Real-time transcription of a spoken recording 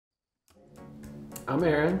I'm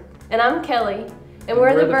Aaron. And I'm Kelly. And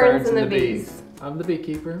we're the birds and the bees. I'm the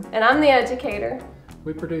beekeeper. And I'm the educator.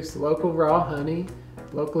 We produce local raw honey,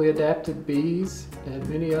 locally adapted bees, and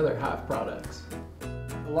many other hive products.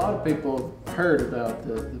 A lot of people have heard about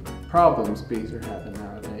the problems bees are having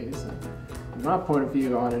nowadays. And my point of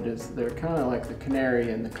view on it is they're kind of like the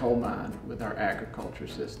canary in the coal mine with our agriculture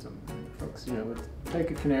system. Folks, would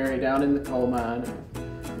take a canary down in the coal mine,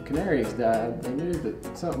 and if the canaries died, they knew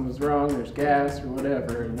that something was wrong, there's gas or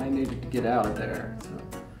whatever, and they needed to get out of there. So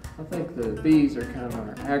I think the bees are kind of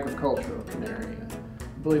our agricultural canary.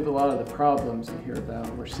 I believe a lot of the problems you hear about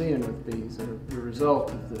and we're seeing with bees are the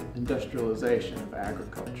result of the industrialization of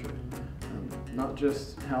agriculture. Not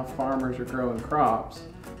just how farmers are growing crops,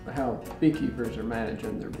 but how beekeepers are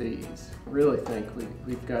managing their bees. I really think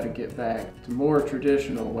we've got to get back to more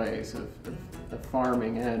traditional ways of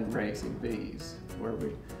farming and raising bees, where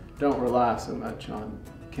we don't rely so much on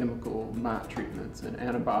chemical mite treatments and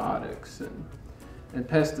antibiotics and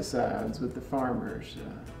pesticides with the farmers.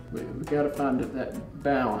 We've got to find that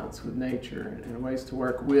balance with nature and ways to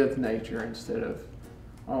work with nature instead of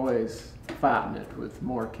always fighting it with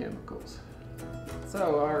more chemicals.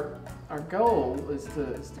 So our goal is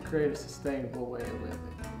to create a sustainable way of living.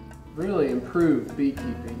 Really improve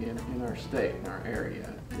beekeeping in our state, in our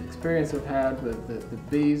area. The experience I've had with the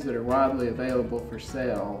bees that are widely available for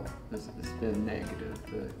sale has been negative.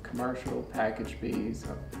 The commercial packaged bees,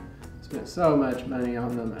 I've spent so much money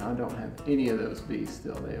on them and I don't have any of those bees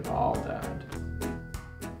still. They have all died.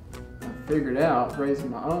 I've figured out raising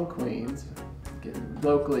my own queens, getting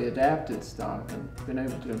locally adapted stock, and been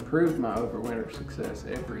able to improve my overwinter success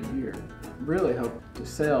every year. I really hope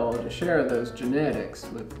to share those genetics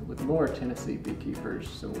with more Tennessee beekeepers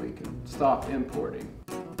so we can stop importing.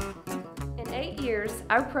 In 8 years,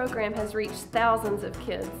 our program has reached thousands of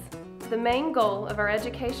kids. The main goal of our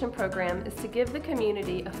education program is to give the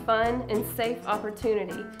community a fun and safe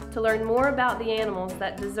opportunity to learn more about the animals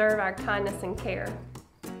that deserve our kindness and care.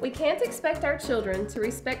 We can't expect our children to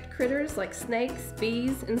respect critters like snakes,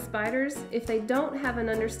 bees, and spiders if they don't have an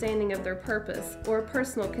understanding of their purpose or a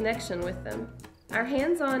personal connection with them. Our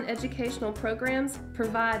hands-on educational programs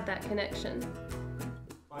provide that connection.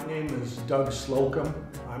 My name is Doug Slocum.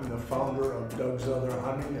 I'm the founder of Doug's Other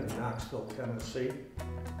Honey in Knoxville, Tennessee.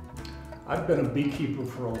 I've been a beekeeper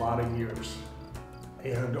for a lot of years,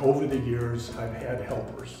 and over the years I've had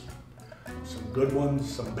helpers. Some good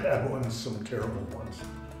ones, some bad ones, some terrible ones.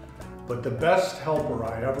 But the best helper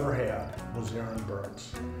I ever had was Aaron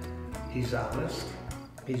Burns. He's honest,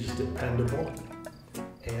 he's dependable,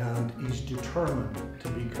 and he's determined to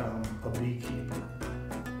become a beekeeper.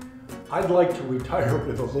 I'd like to retire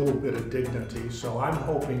with a little bit of dignity, so I'm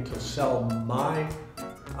hoping to sell my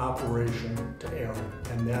operation to Aaron,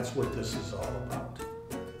 and that's what this is all about.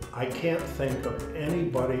 I can't think of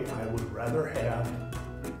anybody I would rather have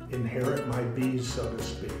inherit my bees, so to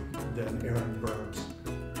speak, than Aaron Burns.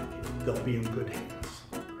 They'll be in good hands.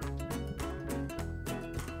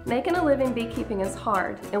 Making a living beekeeping is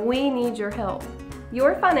hard, and we need your help.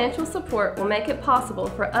 Your financial support will make it possible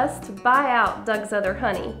for us to buy out Doug's Other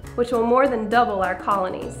Honey, which will more than double our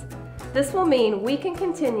colonies. This will mean we can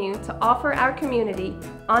continue to offer our community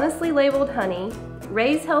honestly labeled honey,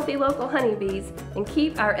 raise healthy local honeybees, and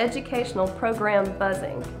keep our educational program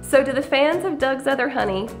buzzing. So to the fans of Doug's Other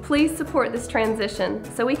Honey, please support this transition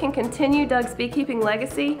so we can continue Doug's beekeeping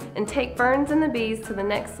legacy and take Burns and the bees to the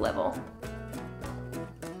next level.